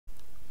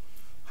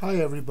Hi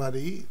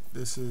everybody,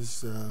 this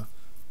is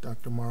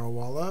Dr.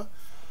 Marawala.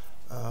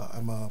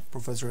 I'm a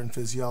professor in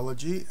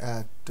physiology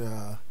at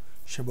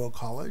Chabot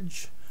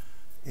College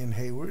in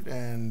Hayward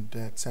and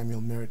at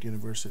Samuel Merritt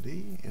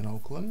University in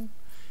Oakland.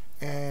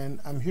 And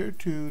I'm here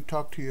to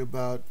talk to you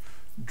about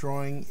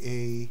drawing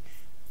a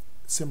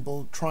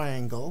simple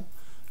triangle,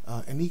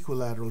 an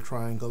equilateral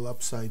triangle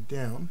upside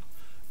down,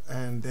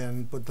 and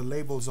then put the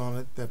labels on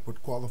it that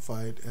would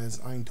qualify it as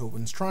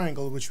Einthoven's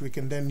triangle, which we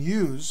can then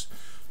use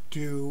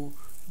to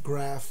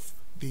graph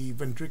the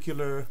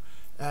ventricular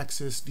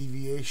axis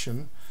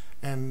deviation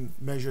and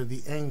measure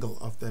the angle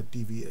of that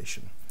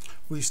deviation.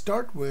 We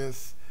start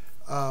with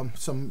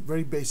some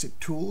very basic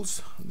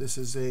tools. This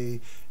is a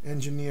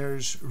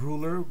engineer's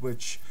ruler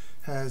which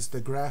has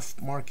the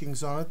graph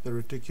markings on it, the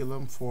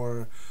reticulum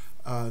for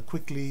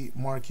quickly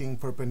marking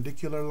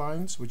perpendicular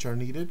lines which are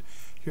needed.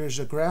 Here's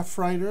a graph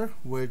writer,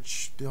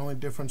 which the only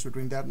difference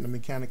between that and a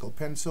mechanical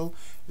pencil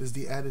is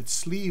the added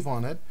sleeve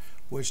on it,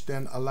 which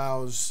then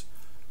allows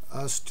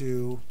us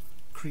to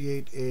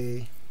create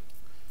a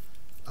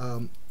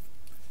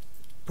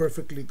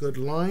perfectly good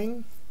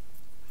line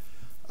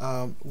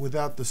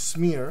without the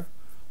smear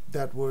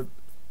that would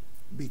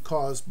be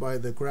caused by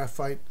the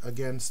graphite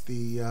against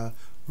the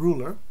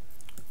ruler.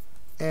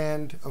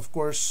 And of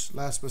course,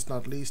 last but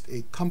not least,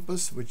 a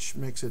compass, which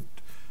makes it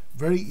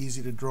very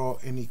easy to draw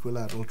an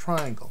equilateral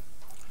triangle.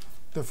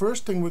 The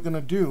first thing we're going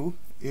to do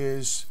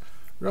is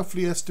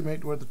roughly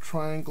estimate where the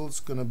triangle is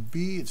going to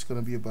be. It's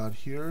going to be about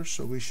here,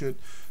 so we should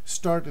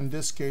start in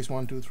this case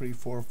 1, 2, 3,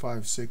 4,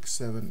 5, 6,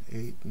 7,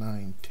 8,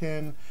 9,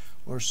 10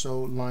 or so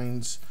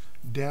lines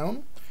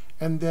down.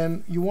 And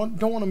then you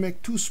don't want to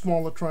make too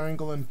small a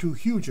triangle and too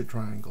huge a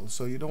triangle,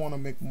 so you don't want to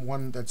make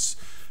one that's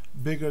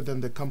bigger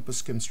than the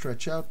compass can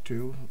stretch out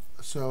to.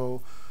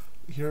 So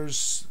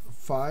here's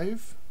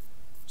 5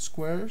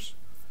 squares,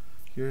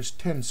 here's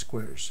 10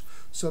 squares.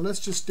 So let's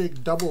just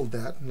take double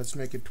that and let's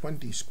make it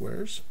 20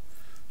 squares.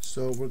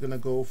 So we're going to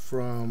go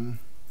from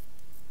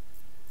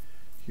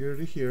here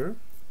to here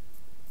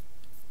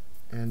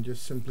and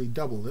just simply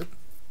double it.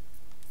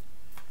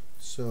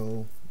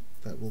 So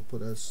that will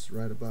put us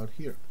right about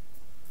here.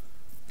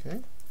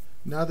 Okay.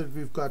 Now that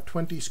we've got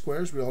 20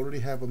 squares, we already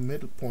have a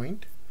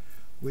midpoint.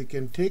 We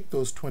can take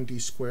those 20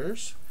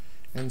 squares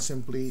and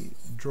simply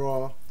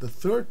draw the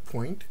third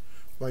point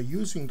by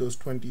using those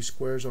 20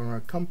 squares on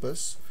our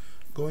compass,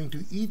 going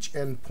to each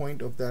end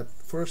point of that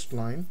first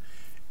line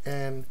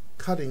and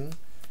cutting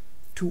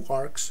 2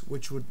 arcs,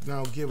 which would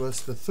now give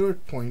us the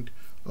third point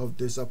of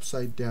this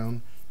upside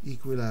down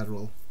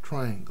equilateral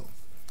triangle.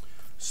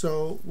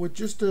 So with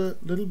just a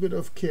little bit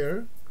of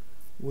care,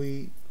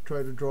 we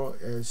try to draw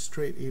as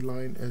straight a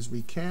line as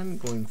we can,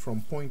 going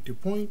from point to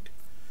point,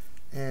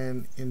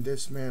 and in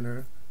this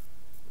manner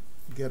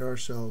get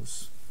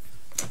ourselves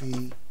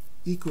the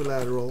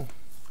equilateral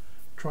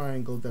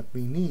triangle that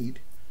we need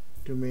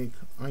to make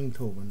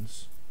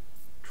Einthoven's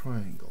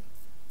triangle.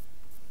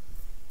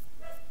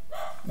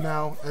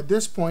 Now at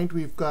this point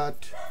we've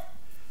got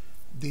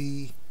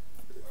the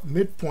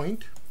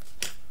midpoint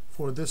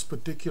for this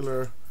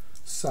particular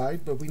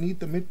side, but we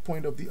need the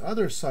midpoint of the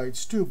other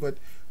sides too, but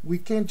we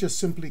can't just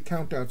simply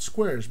count out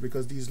squares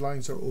because these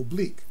lines are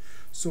oblique.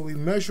 So we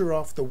measure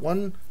off the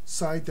one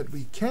side that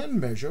we can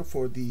measure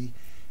for the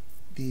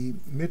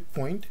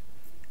midpoint,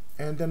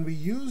 and then we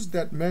use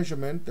that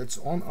measurement that's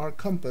on our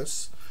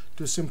compass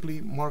to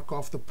simply mark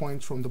off the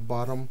points from the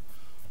bottom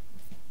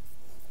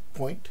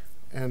point,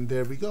 and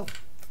there we go.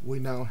 We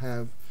now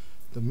have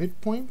the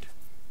midpoint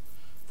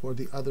for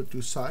the other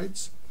two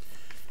sides.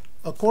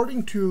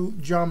 According to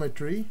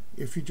geometry,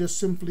 if you just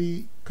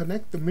simply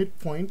connect the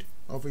midpoint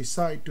of a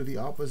side to the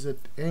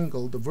opposite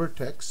angle, the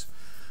vertex,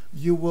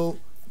 you will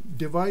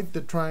divide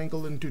the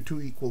triangle into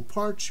 2 equal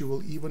parts. You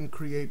will even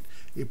create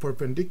a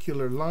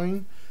perpendicular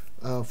line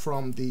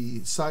from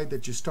the side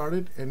that you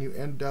started, and you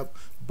end up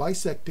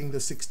bisecting the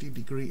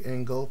 60-degree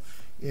angle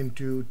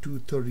into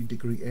 2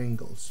 30-degree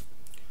angles.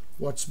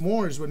 What's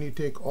more is when you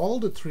take all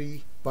the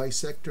 3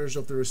 bisectors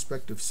of the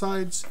respective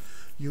sides,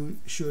 you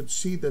should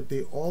see that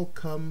they all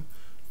come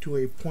to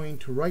a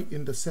point right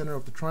in the center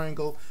of the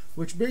triangle,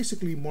 which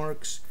basically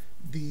marks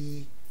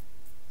the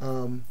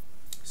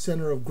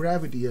center of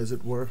gravity, as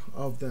it were,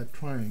 of that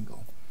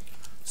triangle.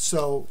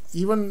 So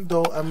even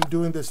though I'm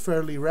doing this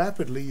fairly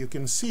rapidly, you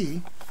can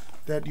see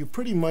that you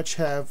pretty much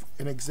have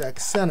an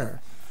exact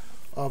center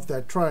of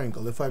that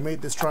triangle. If I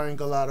made this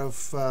triangle out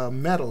of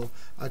metal,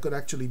 I could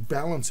actually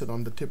balance it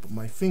on the tip of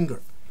my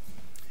finger.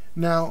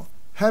 Now,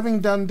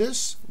 having done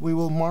this, we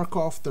will mark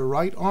off the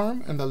right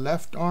arm and the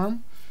left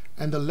arm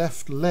and the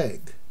left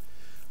leg,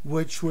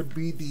 which would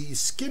be the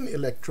skin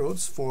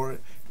electrodes for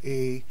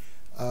a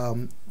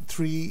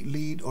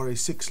 3-lead or a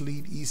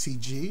 6-lead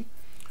ECG.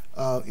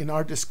 In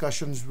our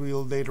discussions,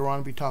 we'll later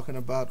on be talking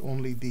about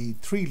only the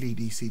 3-lead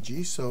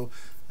ECG. So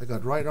I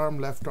got right arm,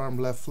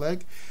 left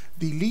leg.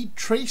 The lead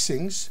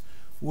tracings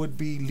would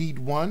be lead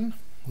 1,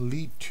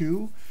 lead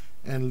 2,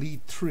 and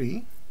lead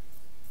 3.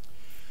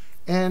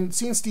 And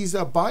since these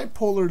are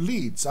bipolar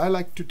leads, I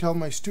like to tell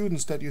my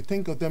students that you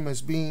think of them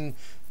as being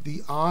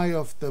the eye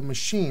of the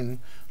machine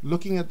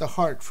looking at the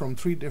heart from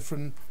 3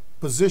 different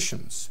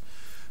positions.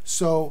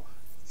 So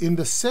in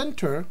the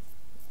center,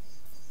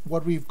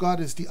 what we've got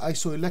is the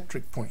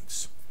isoelectric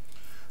points.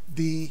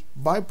 The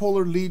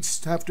bipolar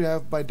leads have to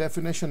have, by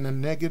definition, a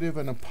negative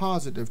and a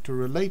positive to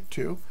relate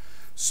to.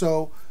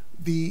 So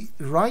the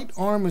right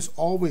arm is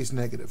always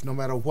negative no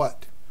matter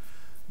what.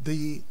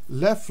 The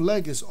left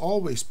leg is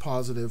always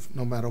positive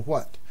no matter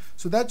what.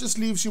 So that just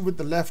leaves you with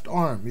the left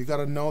arm. You got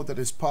to know that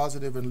it's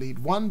positive in lead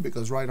 1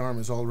 because right arm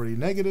is already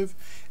negative,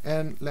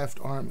 and left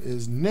arm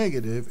is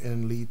negative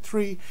in lead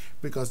 3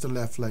 because the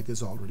left leg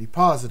is already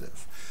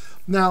positive.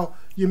 Now,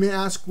 you may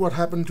ask what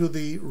happened to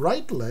the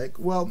right leg.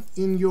 Well,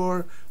 in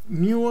your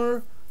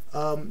newer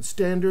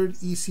standard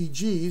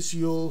ECGs,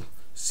 you'll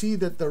see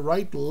that the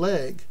right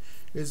leg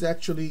is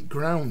actually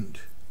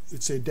ground.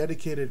 It's a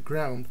dedicated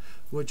ground,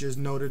 which is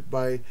noted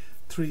by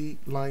 3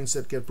 lines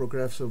that get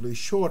progressively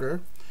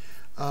shorter,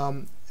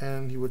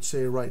 and you would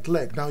say right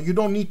leg. Now, you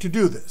don't need to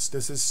do this.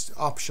 This is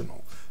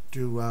optional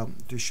to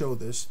show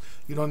this.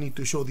 You don't need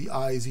to show the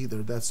eyes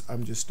either.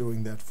 I'm just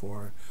doing that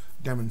for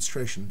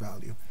demonstration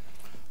value.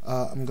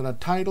 I'm going to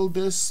title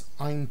this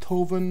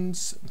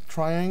Einthoven's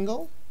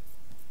triangle,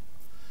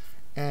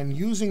 and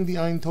using the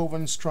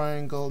Einthoven's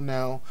triangle,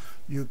 now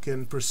you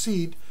can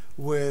proceed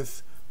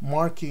with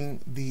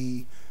marking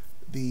the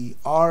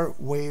R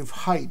wave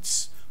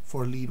heights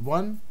for lead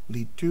 1,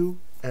 lead 2,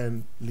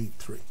 and lead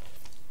 3.